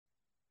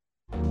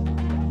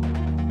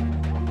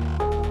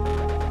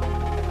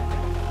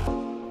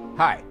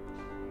Hi,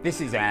 this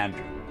is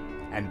Andrew,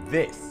 and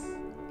this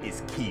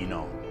is Keen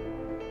On,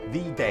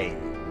 the daily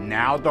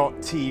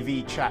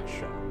now.tv chat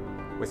show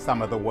with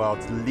some of the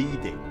world's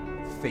leading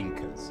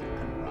thinkers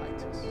and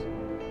writers.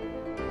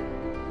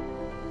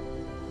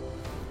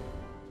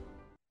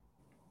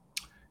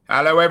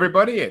 Hello,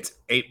 everybody. It's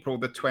April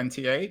the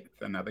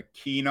 28th, another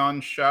Keen On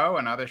show,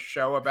 another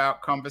show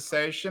about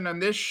conversation. And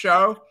this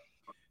show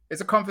is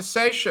a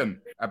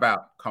conversation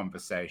about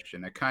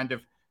conversation, a kind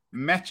of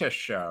meta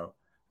show.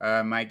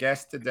 My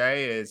guest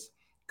today is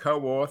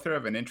co-author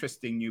of an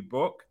interesting new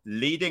book,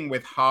 Leading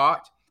with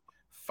Heart,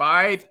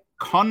 5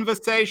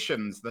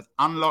 Conversations that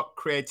Unlock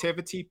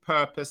Creativity,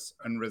 Purpose,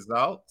 and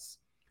Results.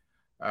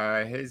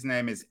 His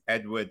name is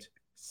Edward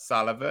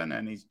Sullivan,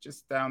 and he's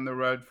just down the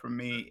road from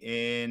me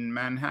in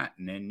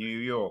Manhattan, in New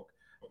York.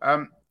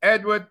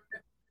 Edward,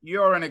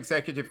 you're an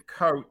executive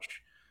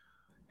coach.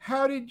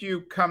 How did you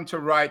come to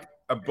write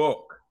a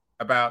book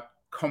about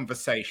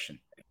conversation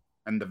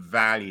and the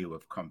value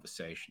of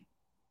conversation?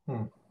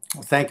 Well,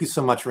 thank you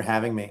so much for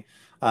having me.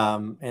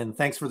 And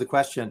thanks for the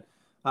question.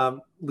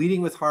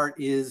 Leading with Heart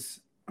is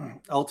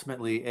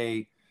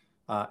ultimately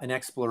an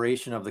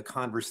exploration of the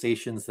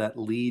conversations that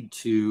lead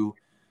to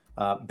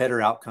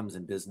better outcomes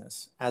in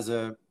business. As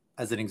an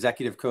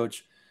executive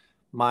coach,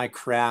 my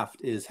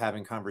craft is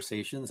having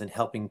conversations and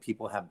helping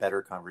people have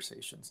better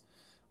conversations.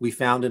 We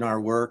found in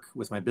our work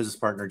with my business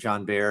partner,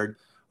 John Baird,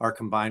 our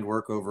combined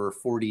work over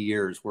 40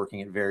 years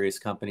working at various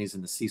companies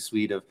in the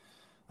C-suite of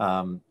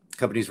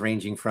companies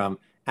ranging from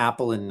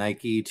Apple and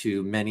Nike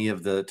to many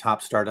of the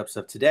top startups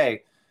of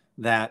today,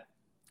 that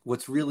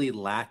what's really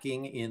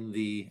lacking in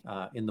the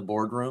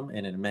boardroom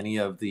and in many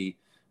of the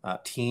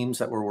teams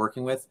that we're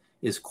working with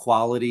is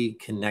quality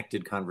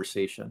connected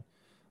conversation.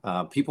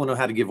 People know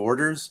how to give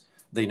orders,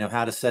 they know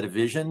how to set a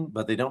vision,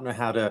 but they don't know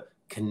how to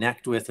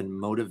connect with and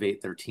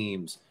motivate their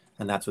teams.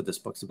 And that's what this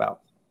book's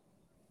about.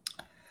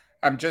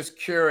 I'm just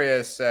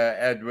curious,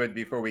 Edward,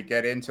 before we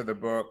get into the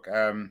book,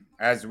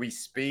 as we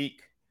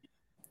speak,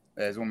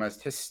 there's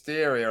almost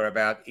hysteria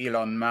about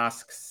Elon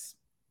Musk's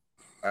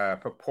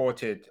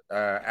purported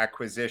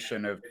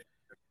acquisition of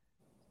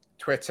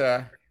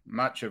Twitter,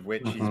 much of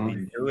which he's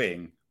been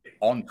doing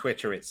on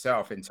Twitter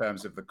itself in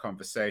terms of the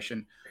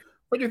conversation.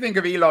 What do you think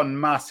of Elon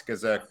Musk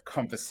as a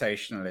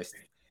conversationalist?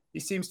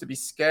 He seems to be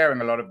scaring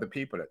a lot of the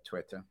people at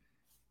Twitter.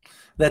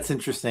 That's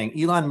interesting.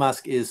 Elon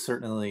Musk is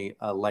certainly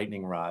a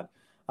lightning rod.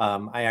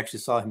 I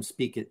actually saw him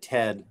speak at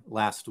TED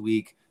last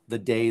week, the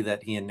day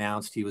that he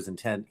announced he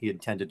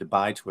intended to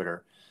buy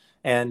Twitter.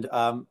 And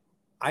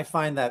I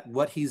find that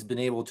what he's been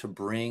able to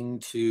bring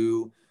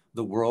to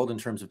the world in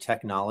terms of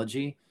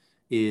technology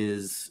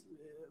is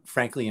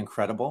frankly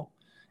incredible.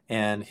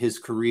 And his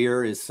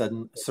career is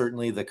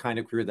certainly the kind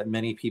of career that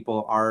many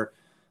people are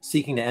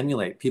seeking to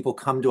emulate. People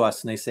come to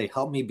us and they say,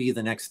 help me be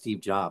the next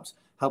Steve Jobs.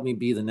 Help me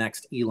be the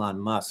next Elon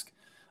Musk.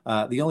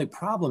 The only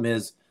problem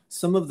is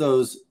some of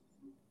those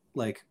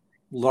like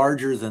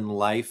larger than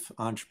life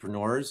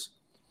entrepreneurs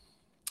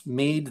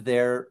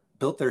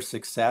built their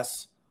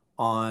success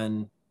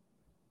on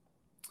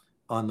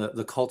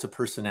the cult of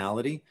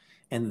personality.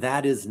 And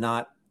that is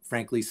not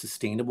frankly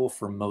sustainable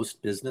for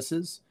most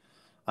businesses.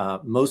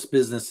 Most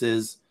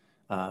businesses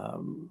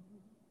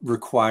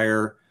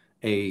require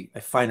a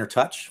finer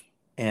touch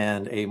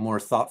and a more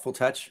thoughtful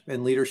touch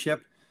in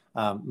leadership.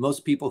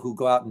 Most people who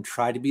go out and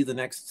try to be the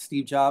next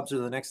Steve Jobs or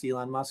the next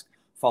Elon Musk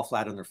fall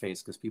flat on their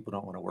face because people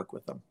don't want to work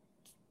with them.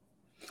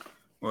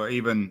 Well,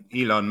 even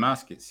Elon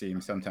Musk, it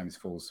seems, sometimes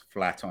falls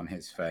flat on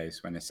his face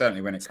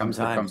certainly when it comes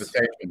to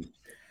conversation.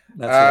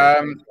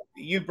 That's right.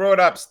 You brought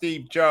up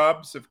Steve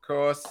Jobs, of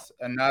course,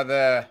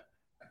 another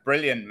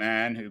brilliant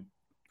man who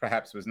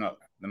perhaps was not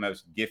the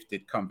most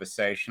gifted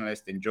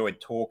conversationalist, enjoyed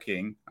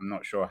talking. I'm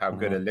not sure how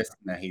good a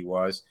listener he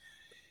was.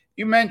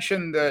 You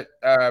mentioned that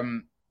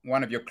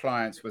one of your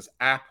clients was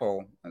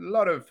Apple. A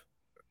lot of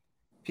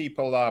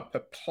people are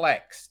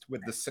perplexed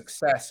with the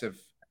success of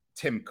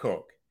Tim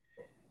Cook.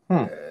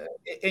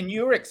 In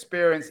your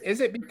experience, is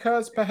it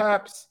because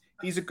perhaps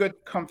he's a good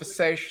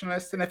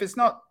conversationalist? And if it's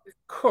not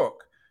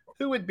Cook,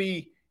 who would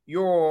be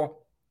your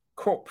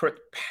corporate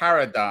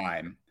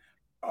paradigm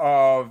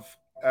of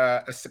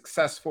a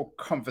successful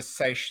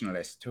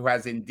conversationalist who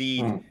has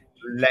indeed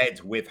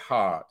led with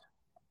heart?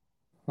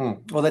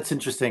 Well, that's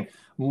interesting.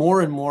 More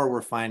and more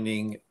we're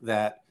finding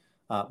that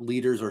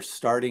leaders are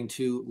starting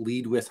to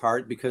lead with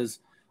heart, because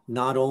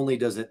not only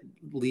does it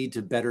lead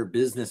to better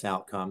business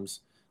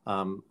outcomes,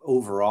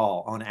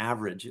 overall, on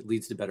average, it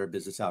leads to better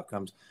business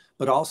outcomes,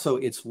 but also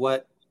it's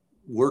what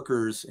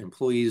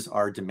employees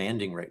are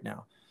demanding right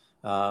now.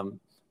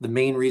 The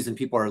main reason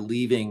people are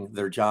leaving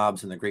their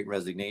jobs in the Great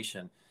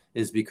Resignation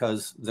is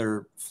because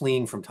they're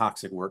fleeing from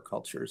toxic work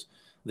cultures.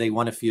 They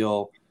want to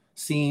feel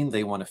seen,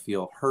 they want to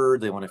feel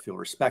heard, they want to feel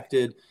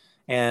respected.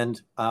 And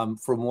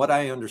from what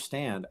I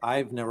understand,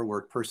 I've never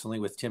worked personally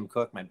with Tim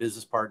Cook. My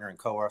business partner and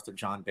co-author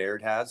John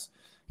Baird has.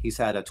 He's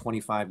had a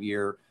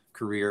 25-year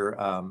career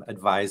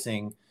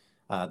advising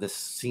the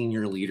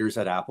senior leaders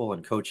at Apple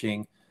and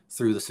coaching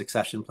through the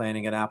succession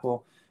planning at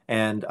Apple.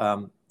 And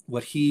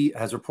what he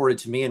has reported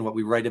to me and what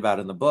we write about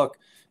in the book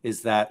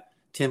is that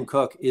Tim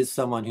Cook is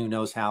someone who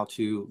knows how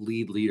to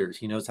lead leaders.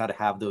 He knows how to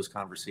have those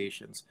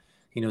conversations.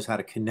 He knows how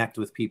to connect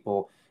with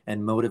people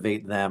and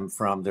motivate them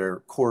from their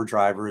core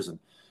drivers. And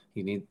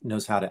he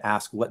knows how to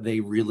ask what they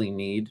really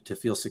need to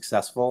feel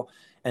successful.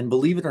 And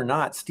believe it or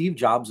not, Steve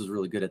Jobs was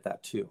really good at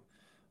that too.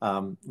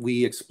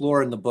 We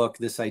explore in the book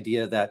this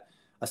idea that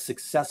a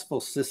successful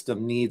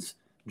system needs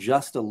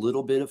just a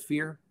little bit of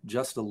fear,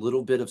 just a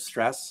little bit of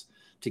stress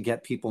to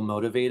get people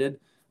motivated.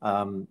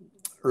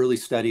 Early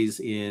studies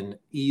in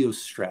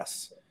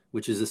eostress,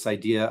 which is this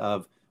idea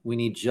of we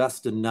need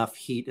just enough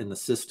heat in the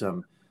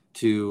system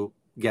to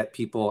get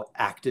people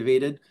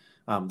activated.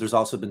 There's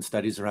also been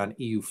studies around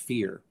EU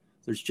fear.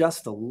 There's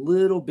just a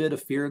little bit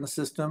of fear in the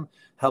system,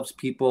 helps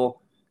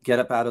people get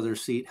up out of their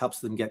seat, helps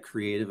them get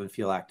creative and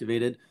feel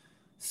activated.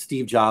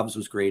 Steve Jobs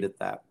was great at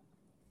that.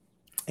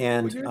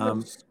 And would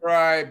you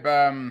describe,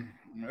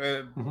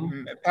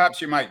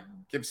 perhaps you might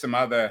give some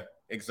other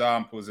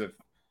examples of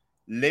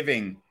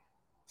living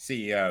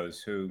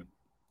CEOs who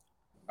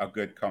are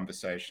good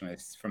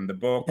conversationalists from the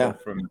book or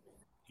from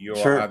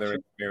your other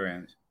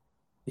experience?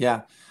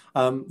 Yeah.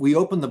 We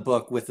opened the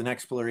book with an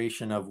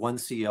exploration of one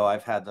CEO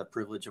I've had the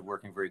privilege of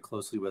working very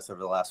closely with over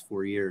the last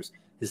 4 years.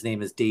 His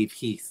name is Dave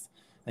Heath,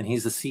 and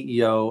he's the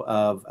CEO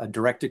of a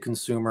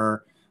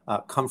direct-to-consumer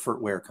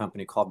comfort wear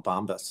company called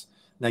Bombas.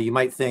 Now, you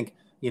might think,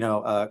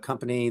 a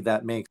company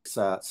that makes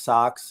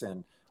socks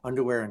and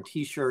underwear and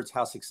T-shirts,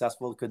 how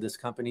successful could this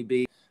company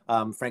be?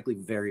 Frankly,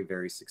 very,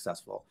 very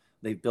successful.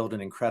 They've built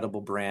an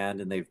incredible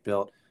brand, and they've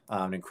built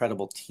an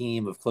incredible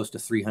team of close to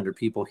 300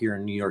 people here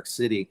in New York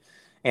City.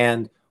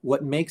 And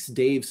what makes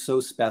Dave so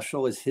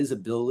special is his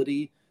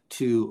ability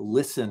to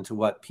listen to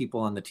what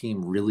people on the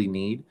team really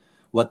need,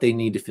 what they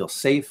need to feel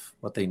safe,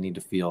 what they need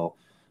to feel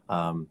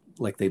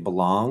like they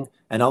belong,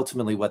 and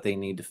ultimately what they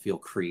need to feel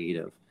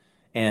creative.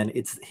 And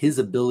it's his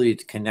ability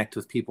to connect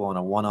with people on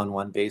a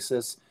one-on-one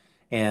basis,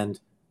 and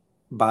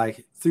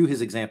through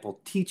his example,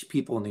 teach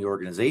people in the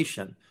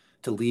organization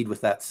to lead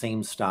with that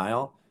same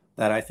style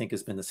that I think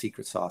has been the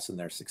secret sauce in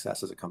their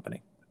success as a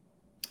company.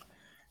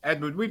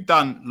 Edward, we've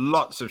done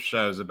lots of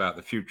shows about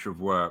the future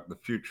of work, the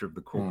future of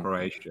the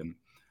corporation.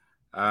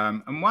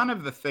 And one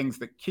of the things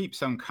that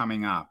keeps on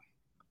coming up,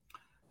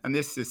 and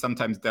this is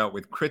sometimes dealt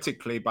with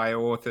critically by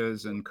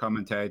authors and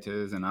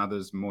commentators and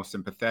others more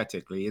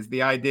sympathetically, is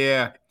the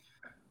idea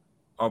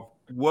of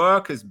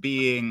work as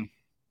being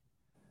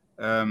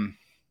a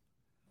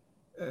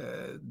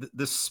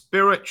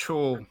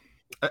spiritual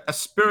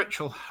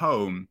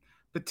home,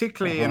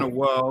 particularly in a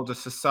world, a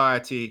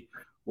society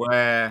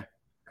where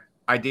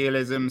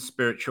idealism,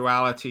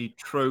 spirituality,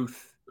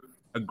 truth,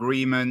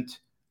 agreement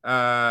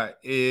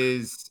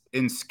is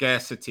in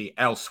scarcity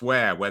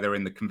elsewhere, whether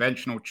in the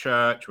conventional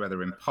church,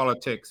 whether in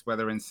politics,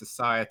 whether in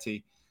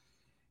society.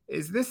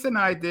 Is this an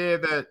idea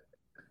that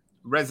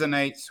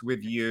resonates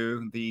with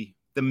you, the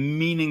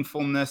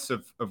meaningfulness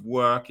of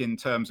work in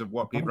terms of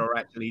what people are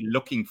actually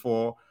looking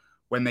for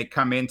when they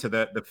come into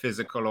the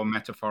physical or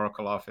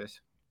metaphorical office?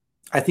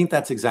 I think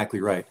that's exactly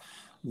right.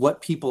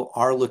 What people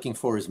are looking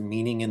for is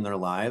meaning in their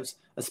lives,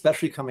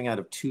 especially coming out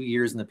of 2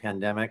 years in the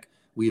pandemic.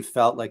 We've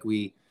felt like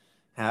we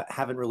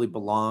haven't really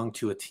belonged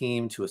to a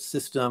team, to a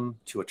system,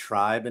 to a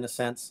tribe in a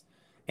sense.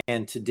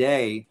 And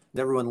today,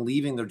 everyone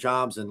leaving their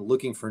jobs and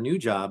looking for new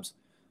jobs,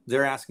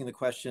 they're asking the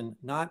question,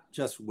 not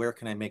just where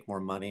can I make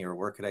more money or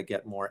where could I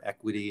get more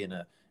equity in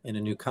a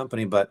new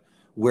company, but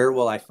where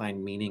will I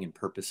find meaning and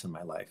purpose in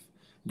my life?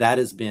 That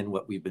has been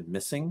what we've been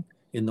missing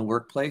in the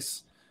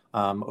workplace.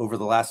 Over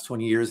the last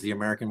 20 years, the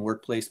American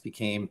workplace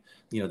became,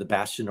 the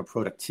bastion of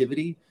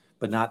productivity,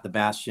 but not the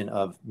bastion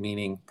of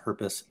meaning,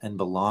 purpose, and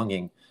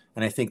belonging.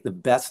 And I think the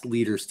best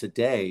leaders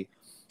today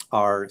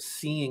are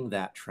seeing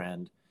that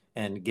trend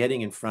and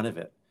getting in front of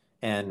it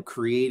and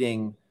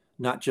creating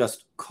not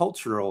just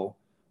cultural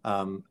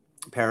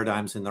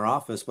paradigms in their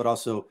office, but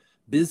also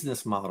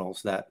business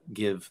models that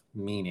give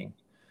meaning.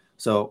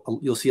 So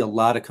you'll see a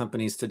lot of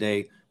companies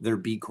today, they're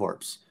B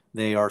Corps.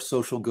 They are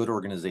social good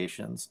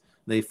organizations.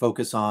 They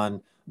focus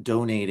on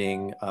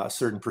donating a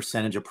certain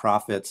percentage of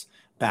profits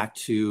back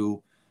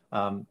to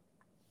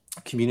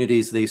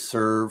communities they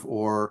serve,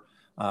 or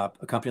a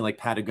company like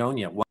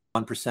Patagonia,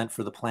 1%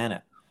 for the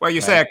planet. Well,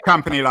 you say a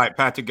company like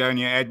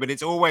Patagonia, Ed, but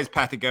it's always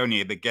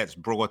Patagonia that gets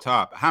brought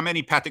up. How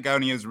many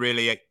Patagonias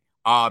really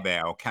are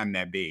there, or can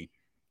there be?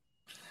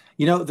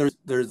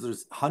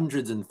 There's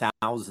hundreds and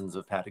thousands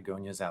of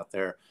Patagonias out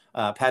there.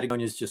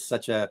 Patagonia is just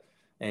such an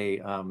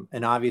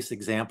obvious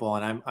example,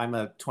 and I'm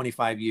a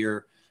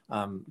 25-year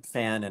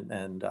fan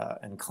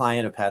and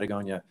client of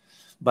Patagonia.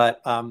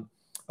 But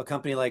a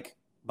company like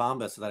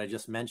Bombas that I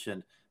just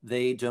mentioned,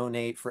 they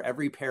donate, for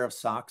every pair of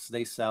socks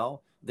they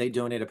sell, they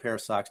donate a pair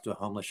of socks to a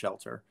homeless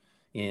shelter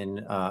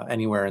in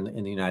anywhere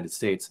in the United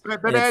States.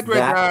 But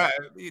Edward,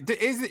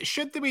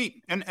 should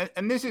we,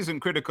 and this isn't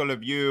critical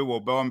of you or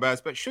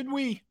Bombas, but should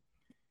we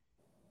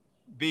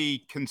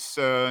be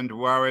concerned,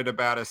 worried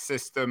about a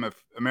system of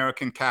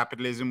American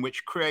capitalism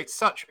which creates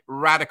such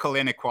radical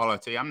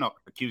inequality? I'm not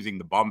accusing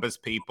the Bombas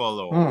people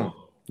or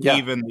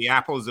even the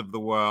Apples of the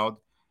world.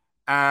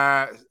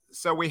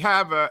 So we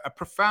have a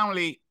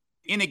profoundly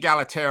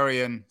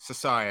inegalitarian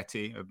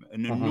society of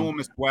an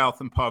enormous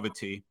wealth and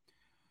poverty.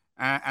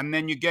 And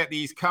then you get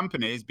these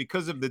companies,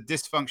 because of the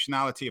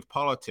dysfunctionality of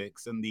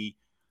politics and the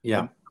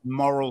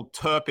moral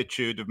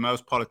turpitude of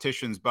most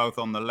politicians, both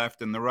on the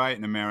left and the right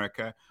in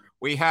America.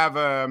 We have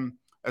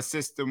a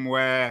system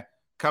where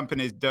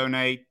companies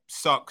donate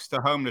socks to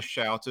homeless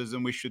shelters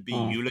and we should be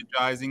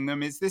eulogizing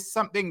them. Is this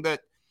something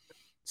that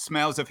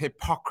smells of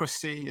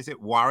hypocrisy? Is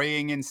it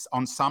worrying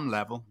on some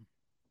level?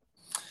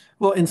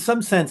 Well, in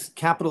some sense,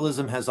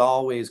 capitalism has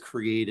always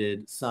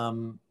created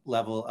some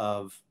level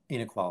of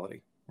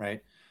inequality,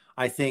 right?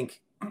 I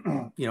think,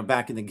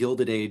 back in the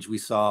Gilded Age, we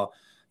saw,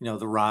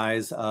 the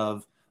rise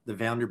of the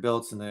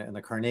Vanderbilts and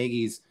the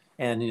Carnegies,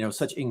 and,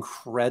 such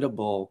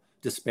incredible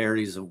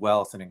disparities of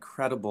wealth and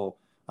incredible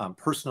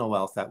personal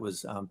wealth that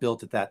was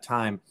built at that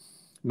time.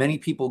 Many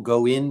people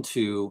go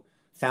into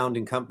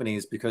founding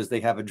companies because they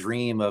have a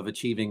dream of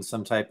achieving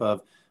some type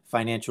of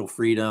financial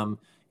freedom,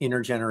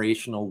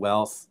 intergenerational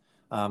wealth.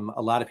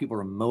 A lot of people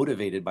are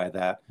motivated by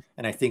that.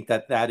 And I think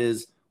that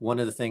is one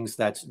of the things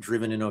that's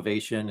driven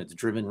innovation. It's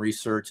driven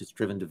research. It's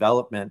driven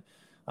development.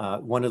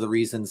 One of the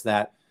reasons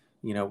that,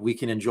 we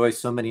can enjoy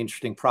so many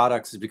interesting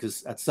products is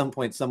because at some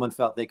point someone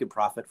felt they could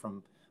profit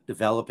from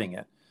developing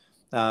it.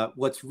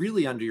 What's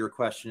really under your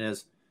question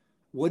is,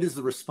 what is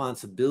the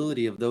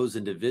responsibility of those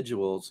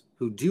individuals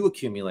who do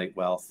accumulate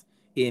wealth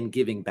in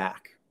giving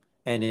back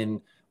and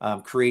in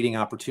creating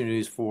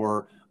opportunities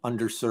for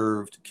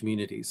underserved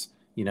communities?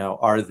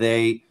 Are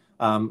they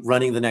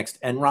running the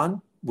next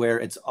Enron, where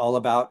it's all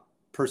about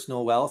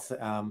personal wealth,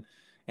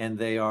 and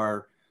they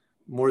are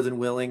more than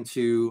willing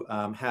to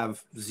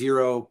have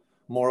zero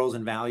morals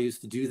and values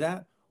to do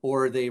that?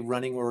 Or are they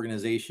running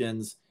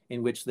organizations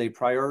in which they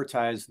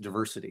prioritize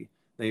diversity,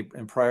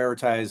 and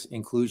prioritize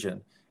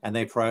inclusion, and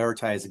they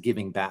prioritize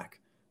giving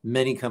back?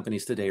 Many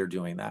companies today are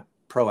doing that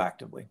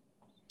proactively.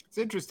 It's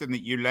interesting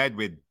that you led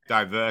with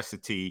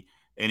diversity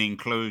and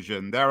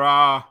inclusion. There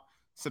are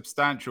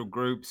substantial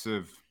groups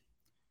of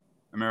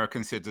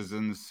American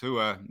citizens who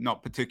are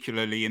not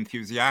particularly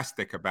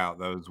enthusiastic about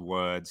those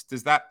words.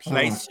 Does that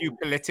place you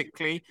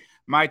politically?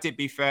 Might it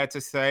be fair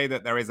to say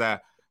that there is a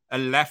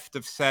left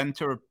of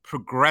center, a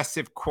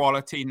progressive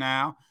quality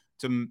now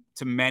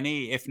to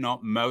many, if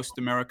not most,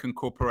 American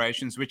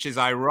corporations, which is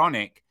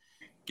ironic,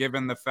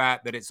 given the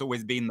fact that it's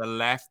always been the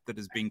left that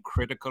has been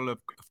critical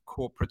of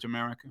corporate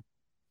America?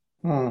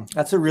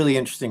 That's a really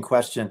interesting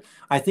question.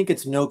 I think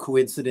it's no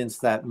coincidence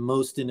that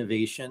most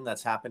innovation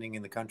that's happening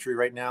in the country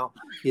right now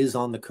is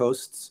on the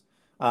coasts.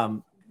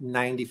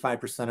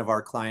 95% of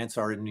our clients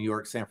are in New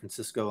York, San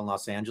Francisco, and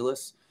Los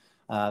Angeles.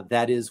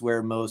 That is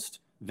where most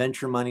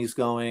venture money is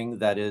going.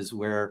 That is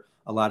where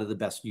a lot of the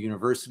best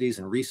universities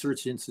and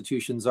research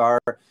institutions are.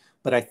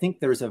 But I think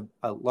there's a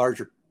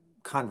larger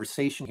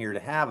conversation here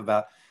to have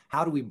about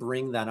how do we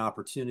bring that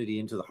opportunity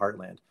into the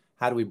heartland?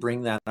 How do we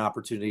bring that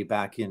opportunity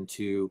back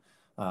into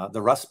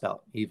the Rust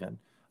Belt even?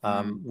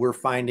 We're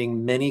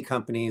finding many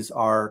companies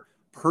are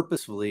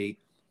purposefully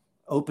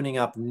opening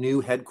up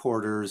new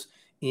headquarters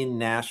in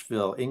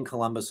Nashville, in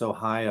Columbus,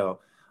 Ohio,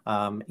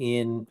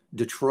 in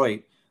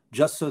Detroit,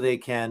 just so they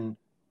can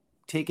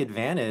take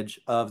advantage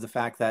of the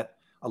fact that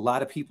a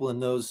lot of people in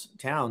those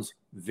towns,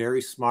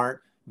 very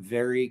smart,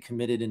 very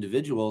committed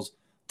individuals,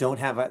 don't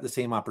have the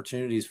same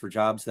opportunities for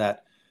jobs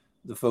that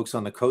the folks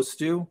on the coast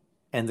do,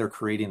 and they're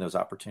creating those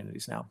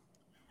opportunities now.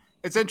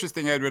 It's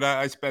interesting, Edward.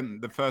 I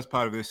spent the first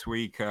part of this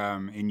week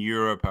in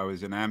Europe. I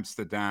was in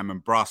Amsterdam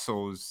and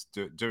Brussels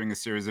doing a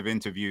series of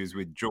interviews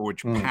with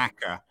George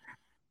Packer,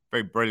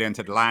 very brilliant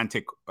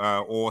Atlantic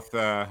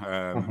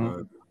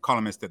author,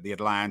 columnist at The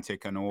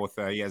Atlantic and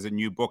author. He has a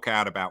new book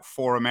out about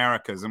 4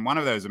 Americas. And one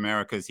of those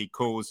Americas he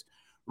calls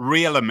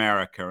Real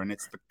America. And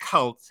it's the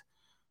cult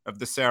of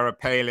the Sarah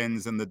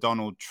Palins and the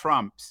Donald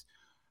Trumps.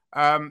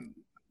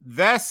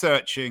 They're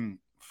searching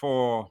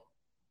for...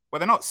 Well,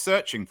 they're not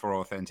searching for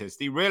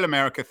authenticity. Real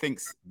America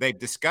thinks they've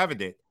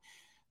discovered it.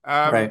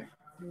 Right.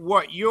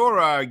 What you're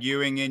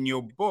arguing in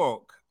your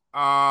book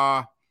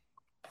are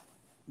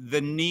the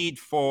need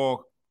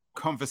for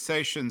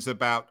conversations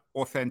about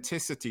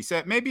authenticity. So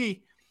it may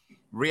be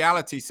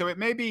reality. So it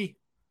may be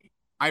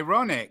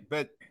ironic,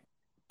 but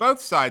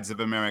both sides of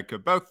America,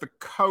 both the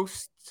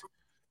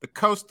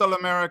coastal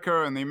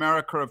America and the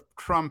America of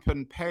Trump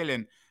and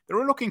Palin, they're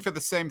all looking for the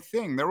same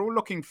thing. They're all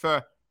looking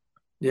for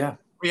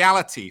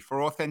reality,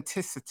 for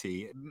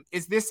authenticity.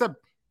 Is this a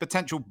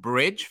potential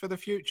bridge for the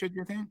future, do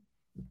you think?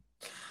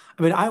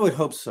 I mean, I would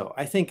hope so.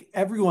 I think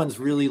everyone's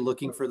really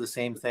looking for the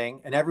same thing,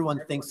 and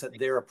everyone thinks that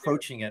they're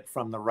approaching it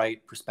from the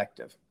right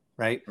perspective,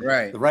 right?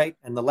 Right. The right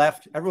and the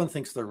left, everyone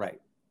thinks they're right.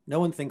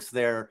 No one thinks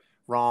they're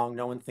wrong.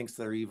 No one thinks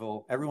they're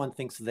evil. Everyone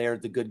thinks they're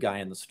the good guy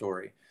in the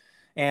story.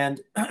 And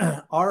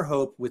our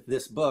hope with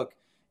this book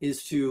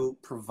is to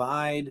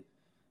provide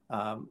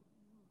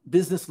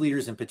business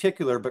leaders in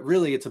particular, but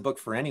really it's a book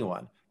for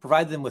anyone,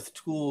 provide them with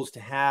tools to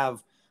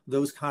have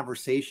those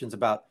conversations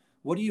about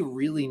what do you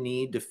really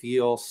need to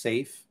feel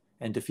safe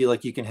and to feel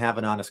like you can have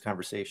an honest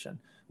conversation.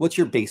 What's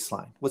your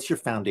baseline? What's your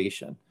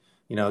foundation?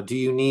 Do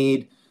you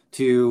need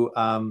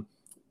to,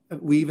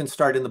 we even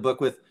start in the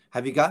book with,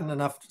 have you gotten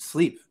enough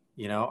sleep?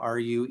 Are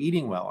you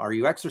eating well? Are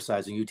you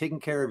exercising? Are you taking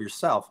care of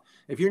yourself?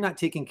 If you're not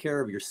taking care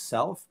of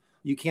yourself,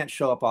 you can't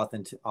show up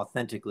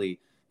authentically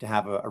to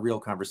have a real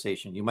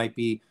conversation. You might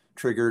be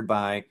triggered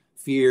by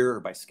fear or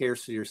by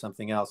scarcity or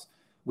something else.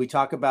 We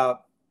talk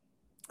about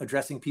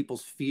addressing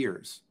people's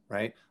fears,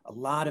 right? A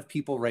lot of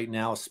people right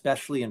now,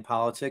 especially in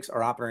politics,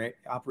 are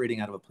operating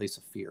out of a place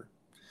of fear.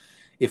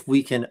 If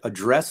we can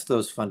address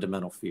those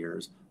fundamental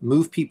fears,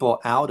 move people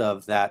out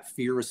of that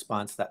fear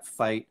response, that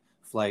fight,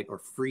 flight, or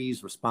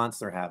freeze response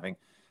they're having,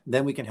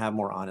 then we can have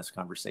more honest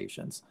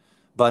conversations.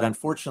 But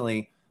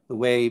unfortunately, the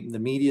way the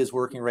media is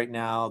working right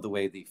now, the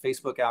way the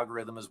Facebook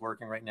algorithm is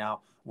working right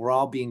now, we're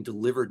all being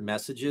delivered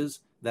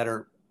messages that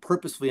are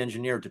purposefully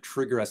engineered to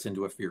trigger us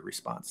into a fear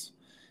response.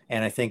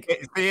 And I think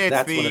that's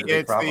one of the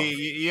big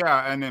problems.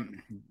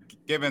 And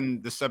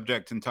given the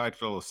subject and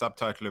title or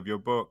subtitle of your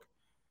book,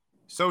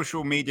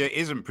 social media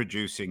isn't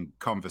producing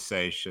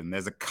conversation.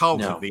 There's a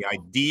cult of the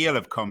ideal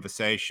of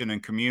conversation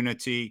and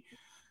community,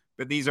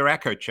 but these are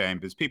echo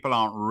chambers. People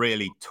aren't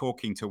really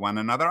talking to one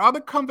another. Are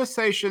the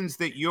conversations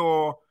that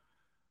you're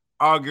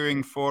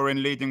arguing for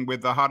in Leading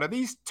with the Heart, are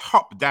these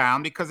top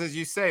down? Because as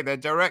you say, they're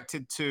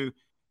directed to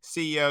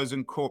CEOs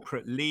and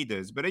corporate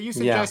leaders. But are you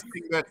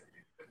suggesting that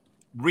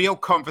real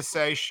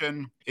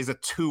conversation is a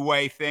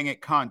two-way thing?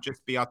 It can't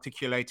just be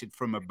articulated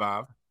from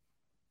above?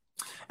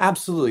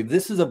 Absolutely.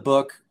 This is a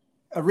book.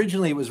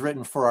 Originally, it was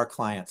written for our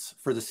clients,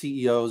 for the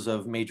CEOs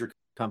of major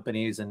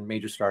companies and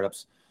major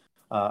startups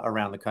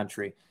around the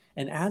country.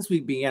 And as we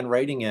began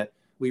writing it,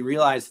 we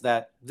realized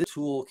that this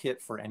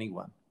toolkit for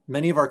anyone.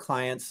 Many of our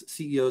clients,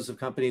 CEOs of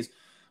companies,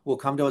 will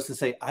come to us and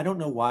say, I don't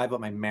know why, but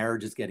my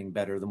marriage is getting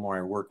better the more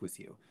I work with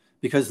you,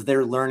 because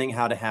they're learning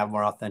how to have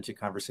more authentic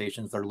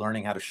conversations. They're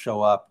learning how to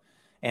show up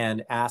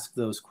and ask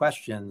those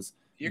questions.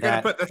 You're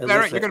going to put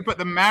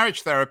the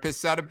marriage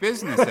therapists out of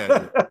business,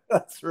 Ed.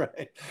 That's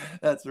right.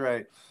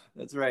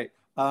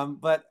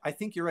 But I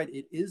think you're right.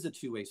 It is a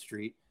two-way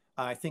street.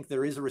 I think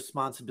there is a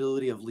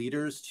responsibility of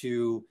leaders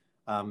to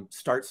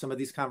start some of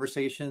these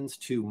conversations,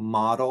 to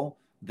model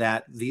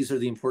that these are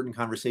the important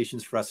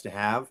conversations for us to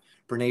have.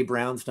 Brene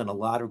Brown's done a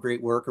lot of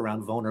great work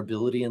around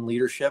vulnerability in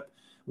leadership.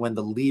 When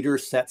the leader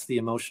sets the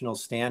emotional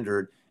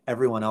standard,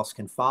 everyone else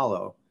can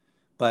follow.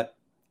 But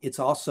it's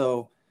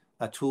also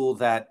a tool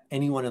that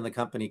anyone in the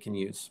company can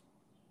use.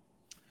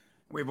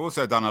 We've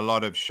also done a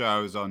lot of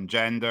shows on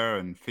gender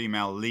and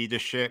female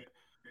leadership.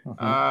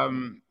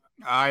 Mm-hmm.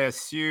 I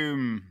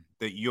assume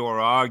that you're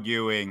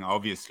arguing,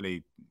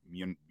 obviously,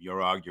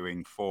 you're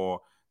arguing for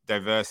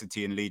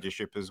diversity in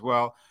leadership as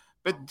well.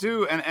 But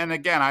and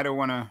again, I don't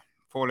want to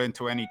fall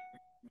into any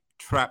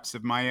traps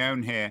of my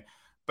own here,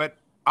 but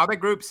are there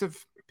groups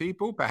of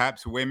people,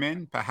 perhaps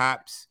women,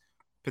 perhaps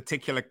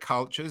particular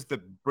cultures,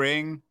 that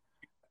bring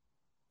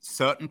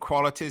certain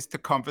qualities to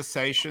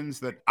conversations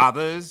that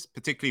others,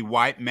 particularly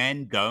white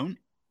men, don't?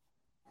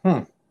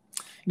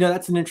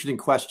 That's an interesting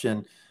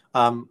question.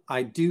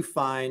 I do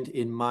find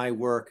in my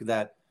work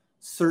that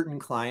certain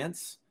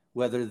clients,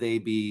 whether they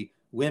be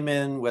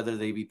women, whether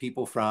they be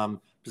people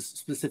from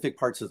specific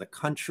parts of the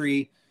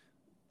country,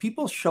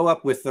 people show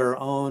up with their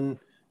own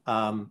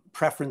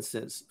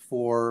preferences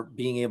for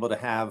being able to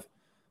have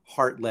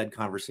heart-led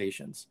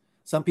conversations.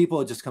 Some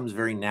people, it just comes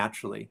very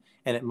naturally,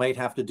 and it might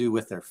have to do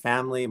with their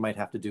family, it might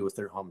have to do with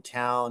their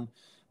hometown,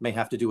 may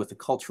have to do with the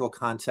cultural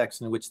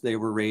context in which they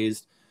were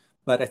raised.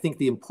 But I think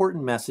the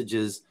important message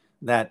is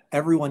that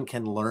everyone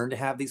can learn to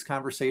have these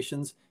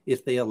conversations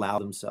if they allow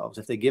themselves,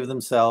 if they give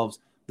themselves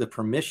the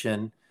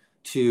permission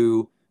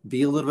to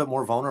be a little bit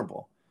more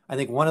vulnerable. I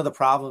think one of the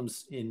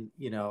problems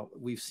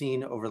we've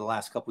seen over the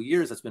last couple of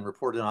years that's been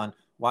reported on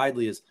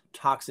widely is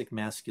toxic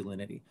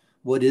masculinity.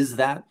 What is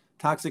that?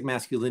 Toxic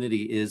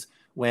masculinity is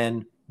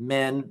when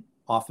men,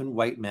 often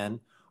white men,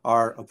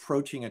 are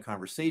approaching a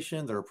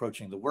conversation, they're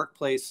approaching the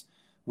workplace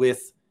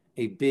with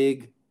a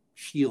big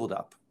shield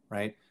up,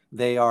 right?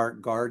 They are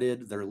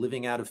guarded, they're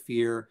living out of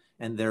fear,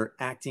 and they're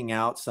acting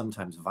out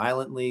sometimes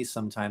violently,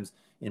 sometimes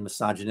in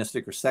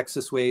misogynistic or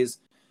sexist ways,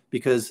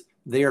 because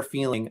they are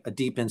feeling a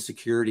deep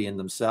insecurity in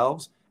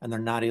themselves, and they're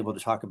not able to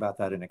talk about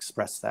that and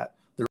express that.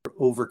 They're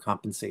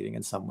overcompensating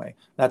in some way.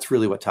 That's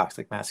really what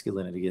toxic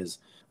masculinity is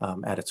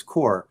at its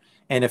core.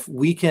 And if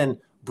we can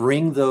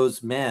bring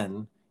those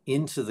men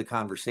into the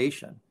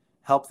conversation,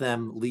 help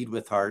them lead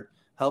with heart,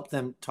 help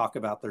them talk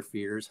about their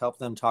fears, help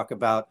them talk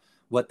about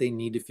what they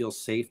need to feel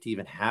safe to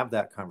even have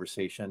that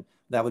conversation,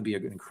 that would be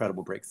an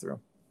incredible breakthrough.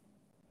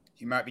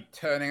 You might be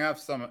turning off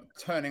some of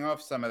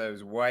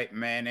those white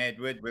men,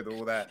 Edward, with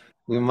all that.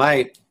 We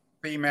might.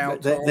 Female.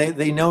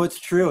 They know it's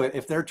true.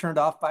 If they're turned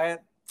off by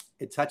it,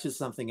 it touches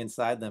something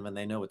inside them, and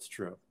they know it's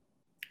true.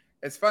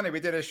 It's funny. We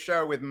did a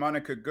show with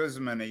Monica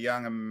Guzman, a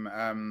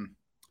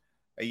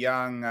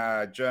young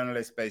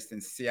journalist based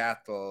in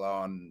Seattle,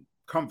 on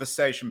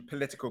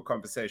political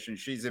conversation.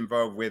 She's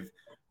involved with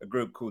a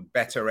group called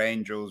Better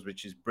Angels,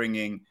 which is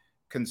bringing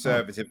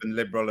conservative and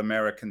liberal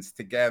Americans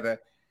together.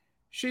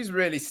 she's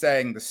really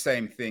saying the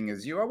same thing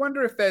as you. I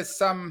wonder if there's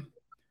some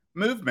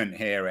movement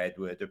here,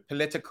 Edward, a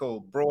political,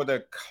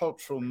 broader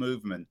cultural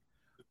movement,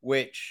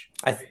 which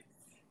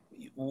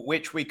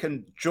we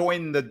can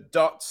join the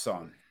dots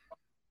on.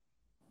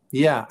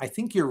 Yeah, I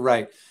think you're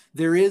right.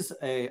 There is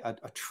a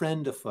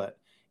trend afoot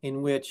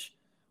in which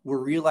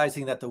we're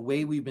realizing that the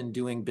way we've been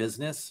doing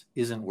business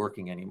isn't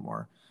working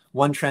anymore.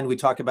 One trend we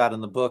talk about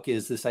in the book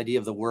is this idea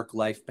of the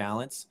work-life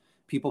balance.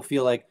 People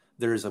feel like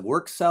there's a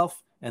work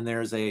self and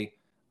there's a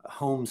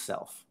home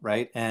self,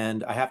 right?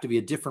 And I have to be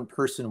a different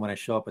person when I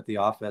show up at the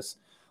office.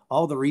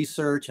 All the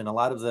research and a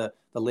lot of the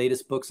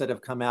latest books that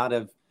have come out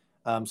have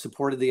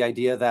supported the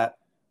idea that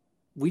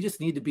we just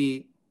need to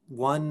be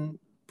one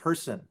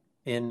person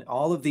in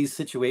all of these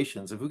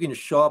situations. If we can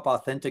show up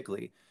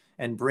authentically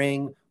and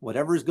bring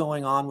whatever's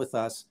going on with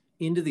us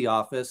into the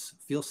office,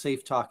 feel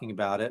safe talking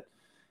about it,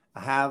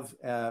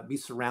 be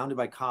surrounded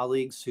by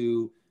colleagues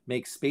who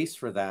make space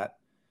for that,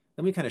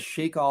 then we kind of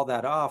shake all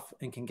that off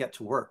and can get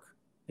to work.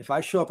 If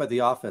I show up at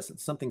the office and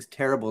something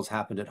terrible has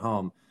happened at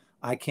home,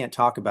 I can't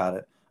talk about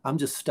it. I'm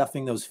just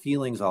stuffing those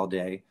feelings all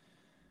day.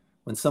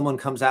 When someone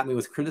comes at me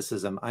with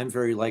criticism, I'm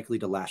very likely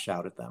to lash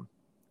out at them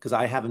because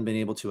I haven't been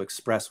able to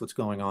express what's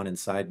going on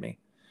inside me.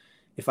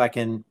 If I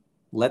can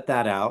let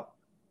that out,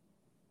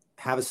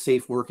 have a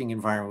safe working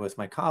environment with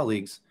my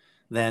colleagues,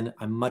 then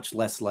I'm much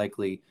less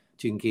likely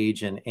to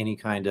engage in any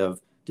kind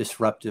of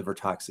disruptive or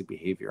toxic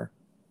behavior.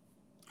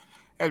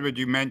 Edward,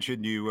 you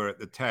mentioned you were at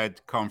the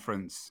TED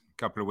conference a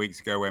couple of weeks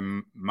ago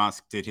when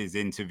Musk did his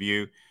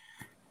interview.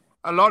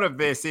 A lot of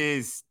this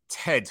is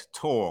TED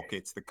Talk.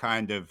 It's the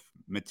kind of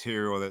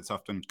material that's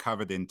often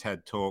covered in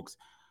TED Talks.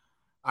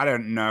 I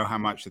don't know how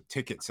much the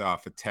tickets are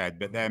for TED,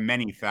 but they're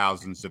many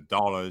thousands of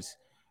dollars.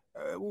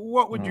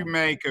 What would you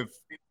make of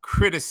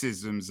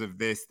criticisms of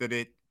this, that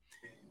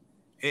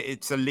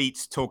it's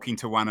elites talking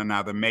to one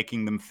another,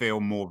 making them feel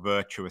more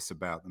virtuous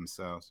about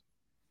themselves?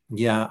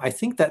 Yeah, I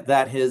think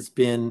that has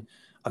been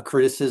a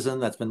criticism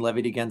that's been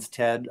levied against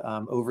TED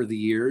over the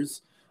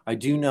years. I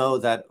do know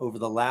that over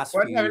the last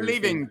few years...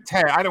 Leaving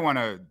TED, I don't want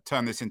to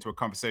turn this into a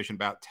conversation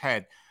about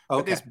TED,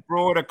 but this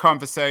broader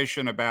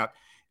conversation about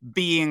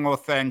being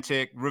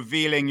authentic,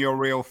 revealing your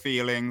real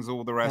feelings,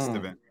 all the rest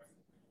of it.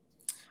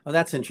 Oh,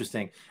 that's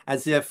interesting.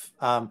 As if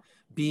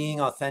being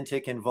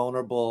authentic and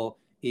vulnerable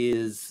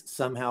is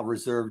somehow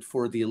reserved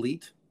for the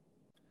elite.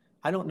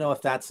 I don't know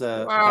if that's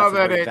a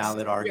very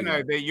valid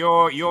argument. That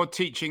you're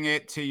teaching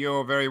it to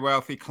your very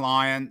wealthy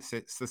clients.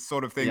 It's the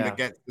sort of thing that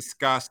gets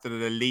discussed at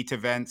elite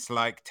events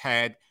like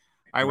TED.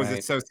 I always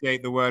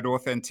associate the word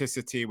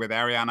authenticity with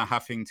Arianna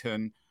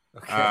Huffington.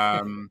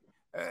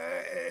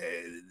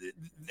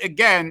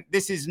 Again,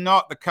 this is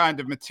not the kind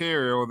of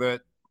material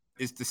that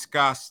is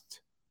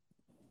discussed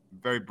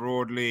very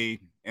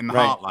broadly in the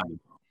heartland.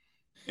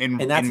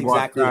 And that's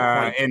exactly the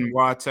point. In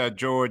what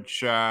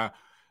George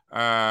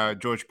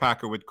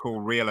Packer would call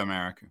real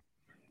America.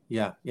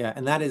 Yeah.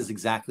 And that is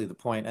exactly the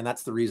point. And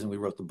that's the reason we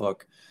wrote the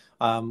book.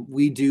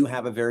 We do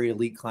have a very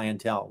elite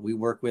clientele. We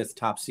work with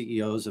top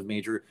CEOs of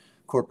major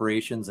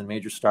corporations and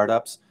major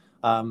startups.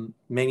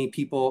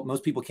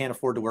 Most people can't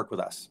afford to work with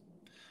us.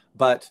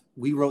 But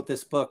we wrote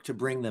this book to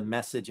bring the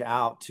message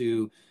out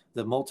to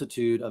the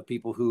multitude of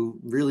people who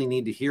really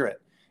need to hear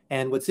it.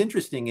 And what's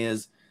interesting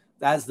is,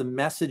 as the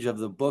message of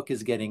the book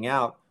is getting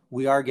out,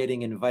 we are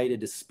getting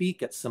invited to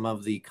speak at some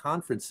of the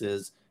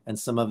conferences and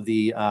some of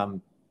the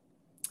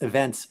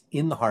events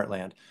in the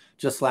heartland.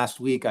 Just last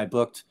week, I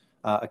booked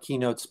a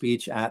keynote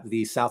speech at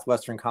the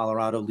Southwestern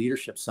Colorado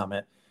Leadership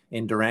Summit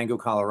in Durango,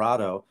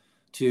 Colorado,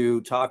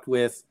 to talk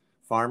with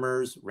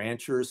farmers,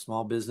 ranchers,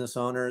 small business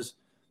owners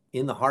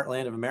in the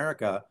heartland of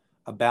America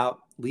about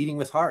leading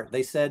with heart.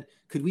 They said,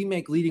 could we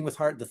make leading with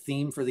heart the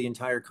theme for the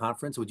entire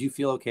conference? Would you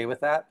feel okay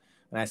with that?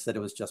 And I said it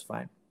was just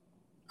fine.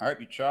 I hope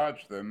you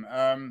charged them.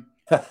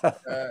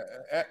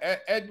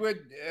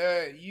 Edward,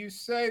 you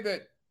say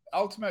that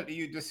ultimately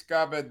you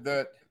discovered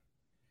that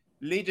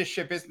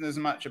leadership isn't as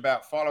much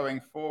about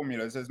following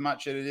formulas as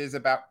much as it is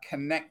about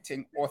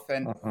connecting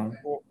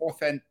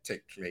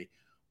authentically.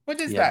 What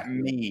does that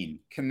mean,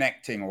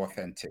 connecting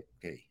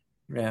authentically?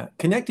 Yeah,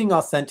 connecting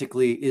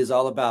authentically is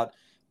all about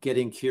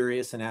getting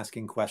curious and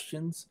asking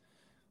questions,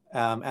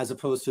 as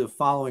opposed to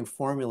following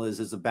formulas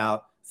is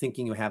about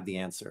thinking you have the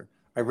answer.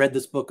 I read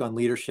this book on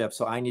leadership,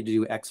 so I need to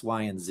do X,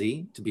 Y, and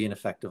Z to be an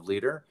effective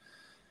leader.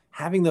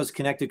 Having those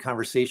connected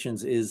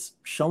conversations is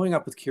showing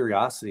up with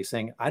curiosity,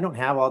 saying, I don't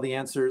have all the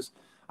answers.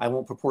 I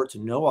won't purport to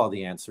know all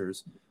the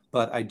answers,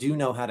 but I do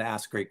know how to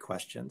ask great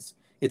questions.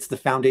 It's the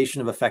foundation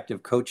of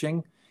effective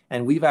coaching.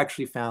 And we've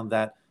actually found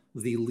that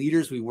the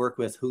leaders we work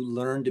with who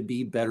learn to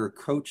be better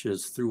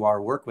coaches through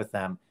our work with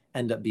them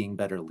end up being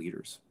better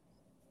leaders.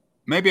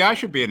 Maybe I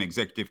should be an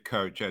executive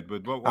coach,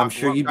 Edward. I'm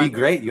sure you'd be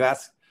great. You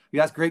ask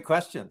great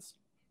questions.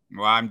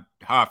 Well, I'm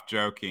half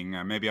joking.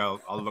 Maybe I'll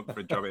look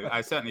for a job.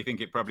 I certainly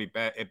think it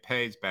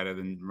pays better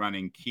than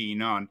running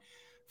Keen On.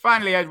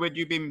 Finally, Edward,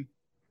 you've been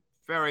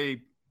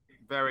very,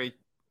 very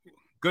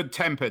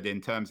good-tempered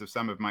in terms of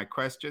some of my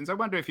questions. I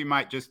wonder if you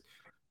might just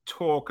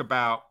talk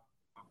about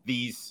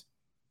these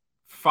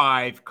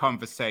 5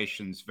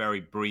 conversations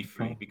very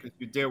briefly, because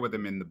you deal with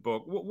them in the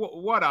book.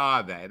 What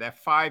are they? They're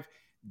 5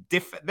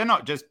 different. They're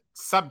not just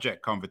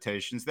subject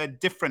conversations. They're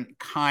different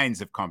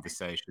kinds of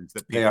conversations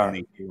that people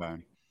need to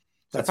learn.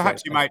 So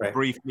perhaps you might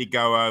briefly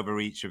go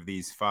over each of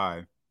these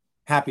 5.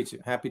 Happy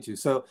to.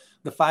 So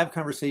the 5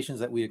 conversations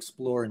that we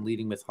explore in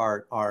Leading with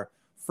Heart are,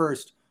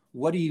 first,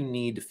 what do you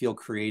need to feel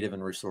creative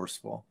and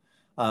resourceful?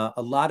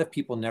 A lot of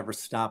people never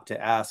stop to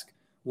ask,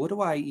 what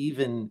do I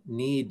even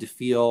need to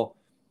feel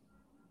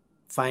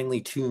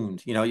finely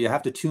tuned? You know, you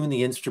have to tune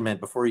the instrument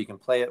before you can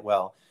play it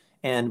well.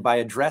 And by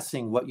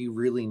addressing what you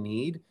really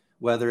need,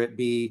 whether it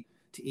be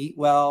to eat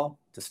well,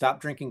 to stop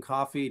drinking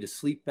coffee, to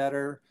sleep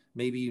better,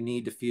 maybe you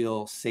need to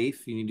feel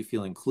safe, you need to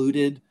feel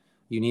included,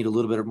 you need a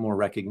little bit more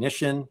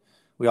recognition.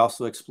 We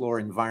also explore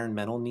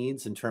environmental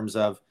needs in terms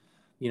of,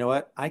 you know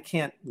what, I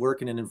can't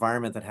work in an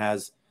environment that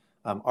has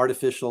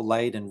artificial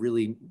light and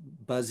really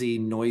buzzy,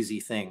 noisy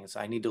things.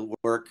 I need to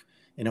work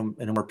in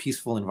a more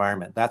peaceful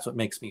environment. That's what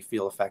makes me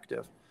feel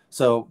effective.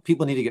 So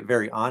people need to get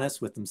very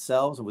honest with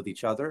themselves and with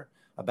each other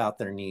about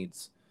their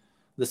needs.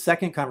 The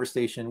second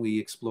conversation we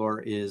explore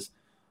is,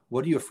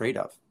 what are you afraid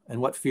of and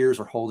what fears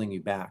are holding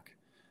you back?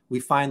 We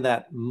find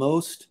that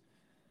most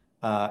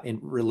in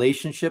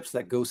relationships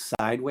that go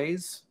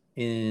sideways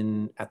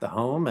at the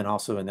home and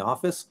also in the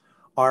office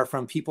are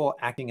from people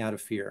acting out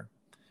of fear.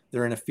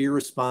 They're in a fear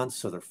response,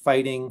 so they're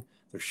fighting,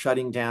 they're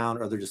shutting down,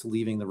 or they're just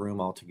leaving the room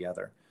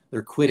altogether.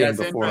 They're quitting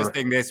before. It's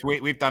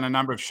interesting. We've done a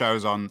number of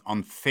shows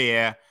on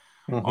fear,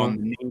 on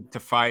the need to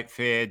fight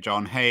fear.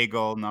 John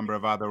Hagel, a number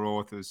of other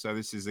authors. So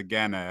this is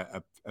again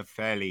a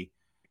fairly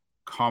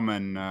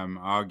common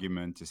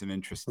argument. It's an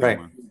interesting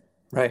one.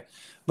 Right.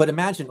 But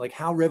imagine, like,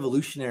 how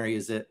revolutionary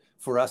is it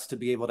for us to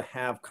be able to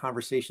have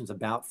conversations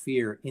about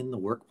fear in the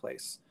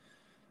workplace?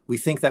 We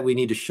think that we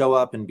need to show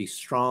up and be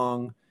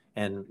strong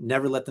and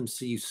never let them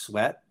see you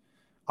sweat.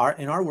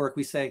 In our work,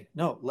 we say,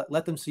 no,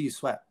 let them see you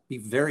sweat. Be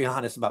very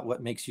honest about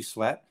what makes you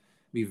sweat.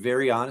 Be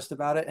very honest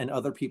about it. And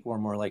other people are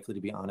more likely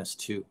to be honest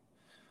too.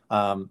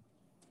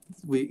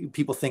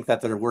 People think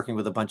that they're working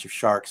with a bunch of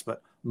sharks,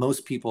 but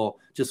most people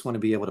just want to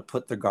be able to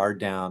put their guard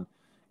down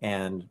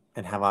and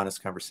have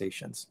honest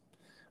conversations.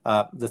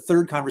 The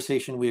third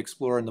conversation we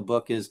explore in the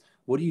book is,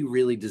 what do you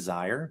really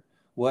desire?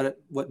 What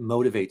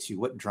motivates you?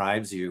 What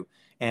drives you?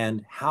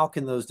 And how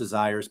can those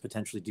desires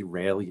potentially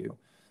derail you?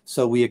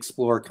 So we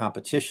explore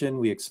competition.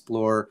 We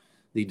explore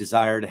the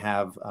desire to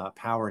have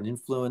power and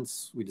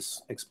influence. We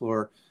just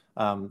explore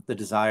the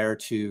desire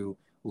to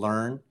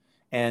learn.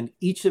 And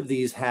each of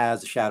these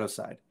has a shadow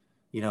side.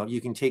 You know, you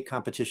can take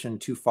competition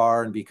too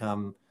far and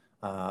become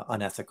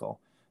unethical.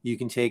 You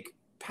can take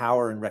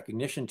power and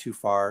recognition too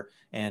far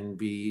and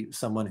be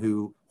someone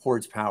who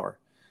hoards power.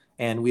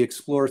 And we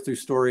explore through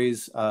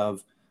stories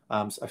of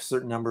a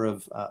certain number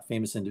of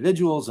famous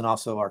individuals and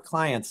also our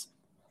clients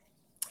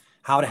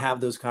how to have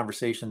those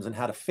conversations and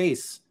how to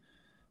face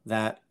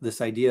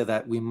this idea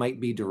that we might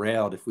be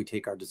derailed if we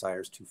take our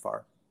desires too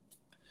far.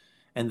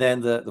 And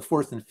then the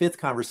fourth and fifth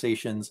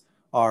conversations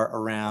are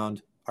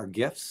around our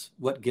gifts.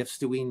 What gifts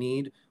do we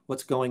need?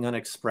 What's going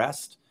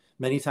unexpressed?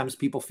 Many times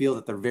people feel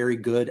that they're very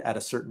good at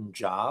a certain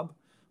job,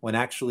 when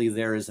actually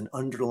there is an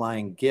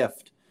underlying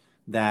gift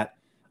that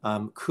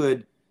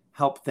could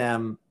help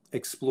them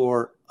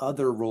explore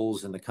other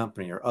roles in the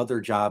company or other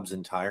jobs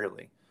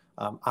entirely.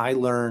 I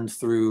learned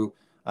through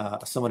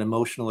a somewhat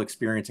emotional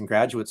experience in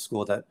graduate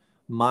school that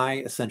my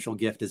essential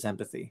gift is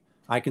empathy.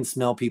 I can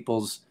smell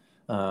people's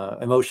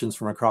emotions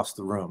from across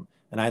the room.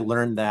 And I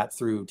learned that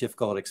through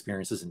difficult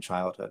experiences in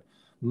childhood.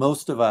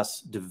 Most of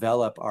us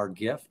develop our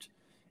gift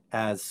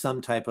as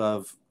some type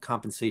of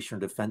compensation or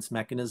defense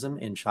mechanism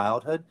in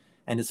childhood.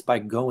 And it's by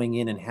going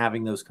in and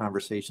having those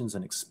conversations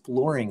and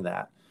exploring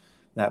that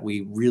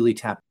we really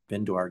tap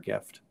into our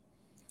gift.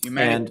 You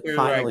managed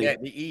to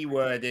get the E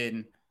word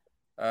in,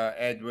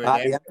 Edward.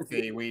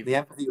 Empathy. The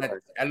empathy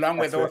word. Along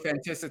with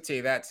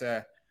authenticity, that's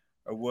a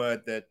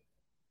word that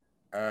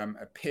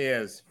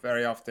appears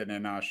very often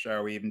in our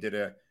show. We even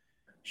did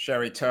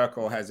Sherry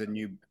Turkle has a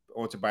new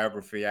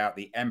autobiography out,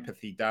 The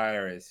Empathy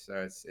Diaries.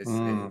 So it's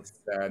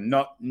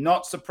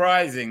not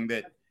surprising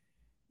that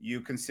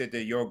you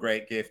consider your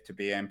great gift to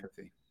be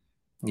empathy.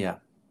 Yeah.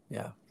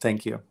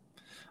 Thank you.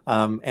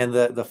 And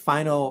the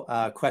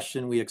final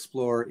question we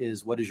explore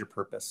is, what is your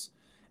purpose?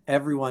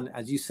 Everyone,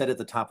 as you said at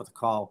the top of the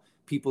call,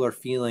 people are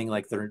feeling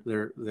like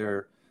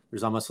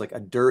there's almost like a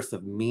dearth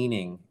of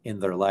meaning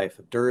in their life,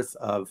 a dearth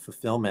of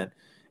fulfillment.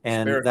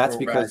 And that's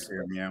because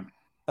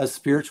a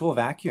spiritual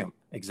vacuum.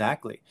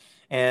 Exactly.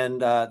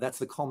 And that's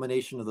the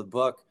culmination of the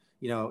book.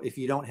 You know, if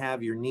you don't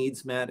have your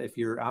needs met, if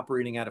you're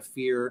operating out of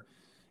fear,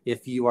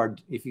 if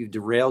you've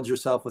derailed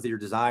yourself with your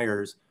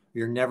desires,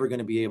 you're never going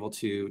to be able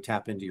to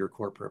tap into your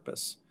core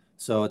purpose.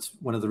 So it's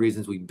one of the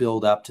reasons we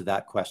build up to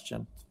that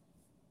question.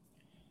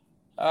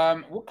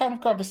 What kind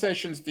of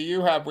conversations do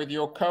you have with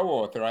your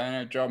co-author? I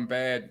know John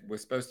Baird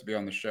was supposed to be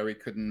on the show. He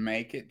couldn't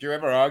make it. Do you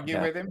ever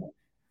argue with him?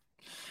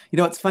 You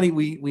know, it's funny.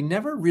 We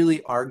never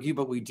really argue,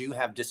 but we do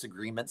have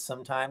disagreements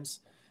sometimes.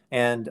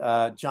 And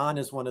John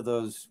is one of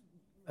those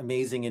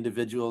amazing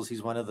individuals.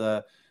 He's one of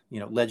the,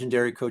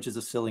 legendary coaches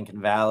of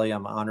Silicon Valley.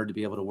 I'm honored to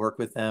be able to work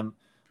with him.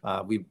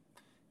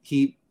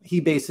 He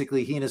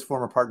and his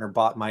former partner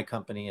bought my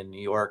company in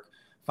New York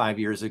 5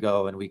 years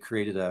ago, and we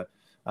created a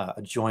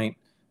joint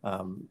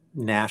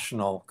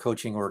national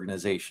coaching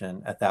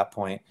organization at that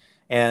point.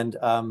 And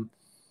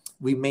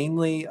we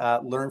mainly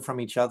learn from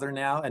each other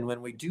now. And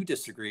when we do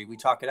disagree, we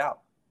talk it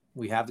out.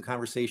 We have the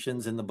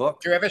conversations in the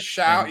book. Do you ever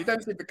shout? You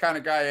don't seem the kind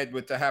of guy,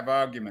 Edward, to have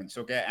arguments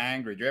or get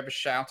angry. Do you ever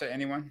shout at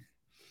anyone?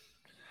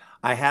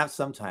 I have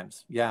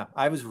sometimes. Yeah.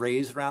 I was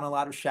raised around a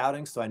lot of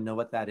shouting, so I know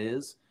what that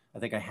is. I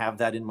think I have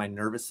that in my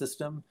nervous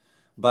system,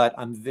 but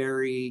I'm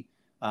very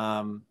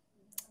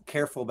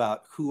careful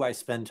about who I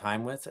spend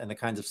time with and the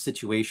kinds of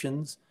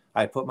situations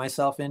I put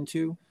myself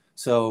into,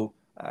 so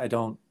I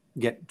don't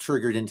get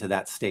triggered into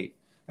that state.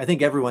 I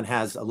think everyone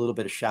has a little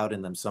bit of shout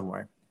in them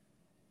somewhere.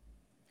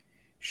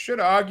 Should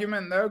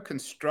argument, though,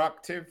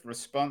 constructive,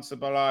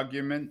 responsible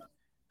argument,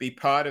 be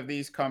part of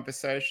these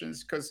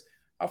conversations? Because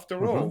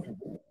after all,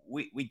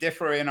 we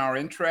differ in our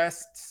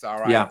interests,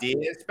 our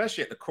ideas,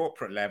 especially at the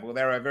corporate level.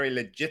 There are very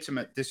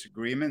legitimate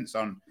disagreements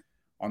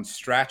on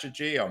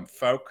strategy, on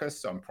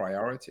focus, on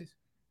priorities.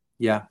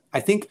 Yeah,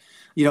 I think,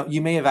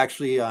 you may have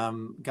actually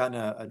gotten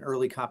an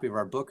early copy of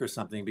our book or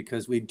something,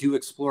 because we do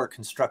explore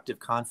constructive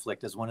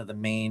conflict as one of the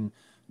main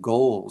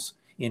goals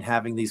in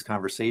having these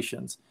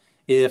conversations.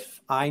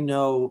 If I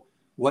know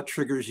what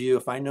triggers you,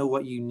 if I know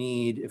what you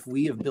need, if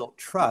we have built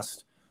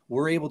trust,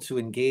 we're able to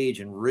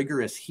engage in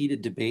rigorous,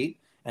 heated debate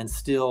and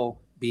still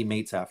be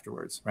mates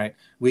afterwards, right?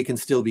 We can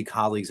still be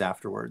colleagues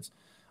afterwards.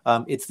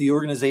 It's the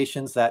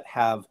organizations that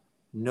have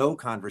no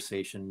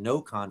conversation,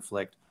 no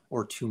conflict,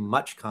 or too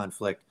much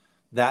conflict.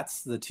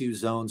 That's the two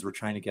zones we're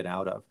trying to get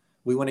out of.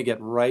 We want to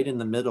get right in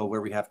the middle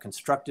where we have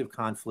constructive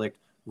conflict,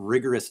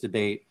 rigorous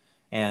debate,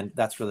 and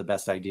that's where the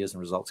best ideas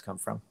and results come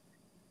from.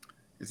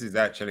 This is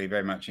actually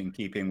very much in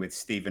keeping with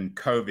Stephen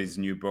Covey's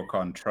new book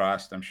on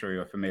trust. I'm sure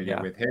you're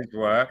familiar with his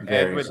work.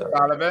 Edward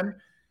Sullivan.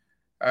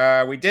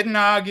 We didn't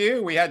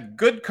argue. We had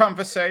good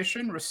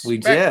conversation,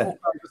 respectful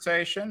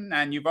conversation,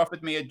 and you've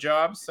offered me a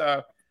job.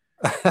 So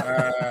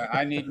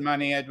I need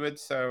money, Edward.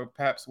 So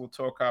perhaps we'll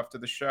talk after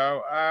the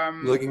show.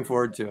 Looking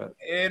forward to it.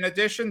 In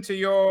addition to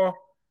your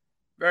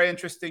very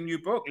interesting new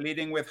book,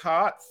 Leading with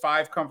Heart,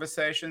 5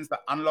 Conversations that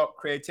Unlock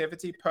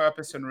Creativity,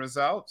 Purpose, and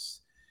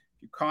Results.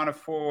 You can't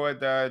afford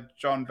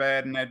John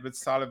Baird and Edward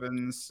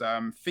Sullivan's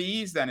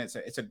fees, then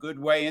it's a good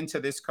way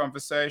into this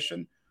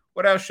conversation.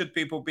 What else should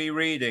people be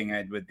reading,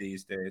 Edward,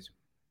 these days?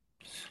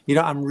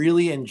 I'm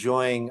really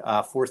enjoying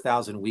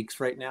 4,000 Weeks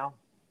right now,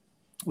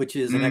 which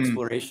is an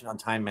exploration on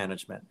time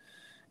management.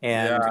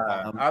 And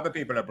other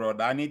people abroad,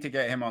 I need to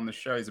get him on the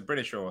show. He's a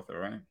British author,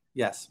 right?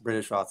 Yes,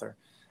 British author.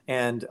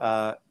 And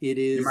it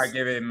is... You might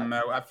give him,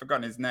 I've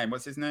forgotten his name.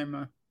 What's his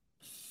name?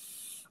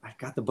 I've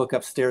got the book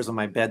upstairs on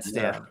my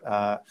bedstand.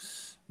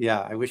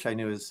 I wish I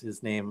knew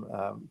his name.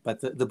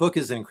 But the book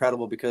is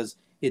incredible because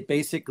it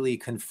basically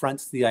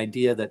confronts the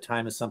idea that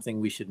time is something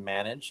we should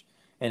manage,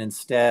 and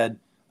instead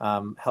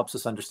helps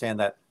us understand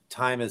that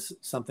time is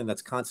something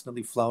that's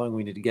constantly flowing.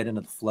 We need to get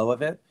into the flow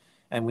of it,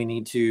 and we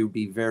need to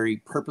be very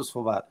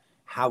purposeful about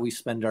how we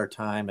spend our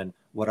time and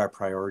what our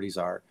priorities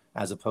are,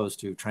 as opposed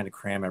to trying to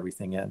cram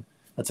everything in.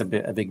 That's a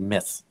big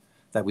myth,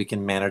 that we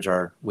can manage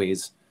our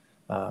ways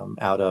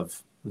out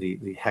of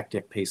the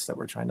hectic pace that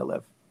we're trying to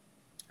live.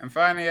 And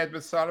finally,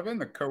 Edward Sullivan,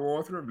 the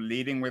co-author of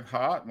Leading with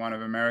Heart, one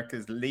of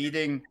America's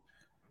leading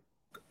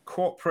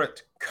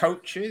corporate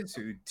coaches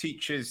who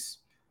teaches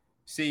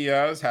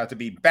CEOs how to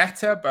be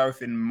better,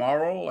 both in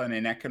moral and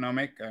in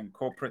economic and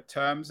corporate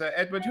terms.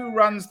 Edward, who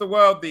runs the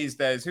world these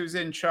days? Who's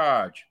in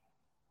charge?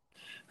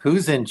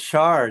 Who's in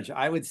charge?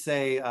 I would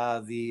say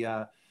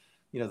the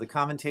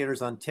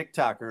commentators on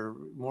TikTok are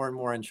more and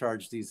more in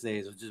charge these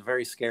days, which is a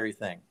very scary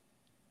thing.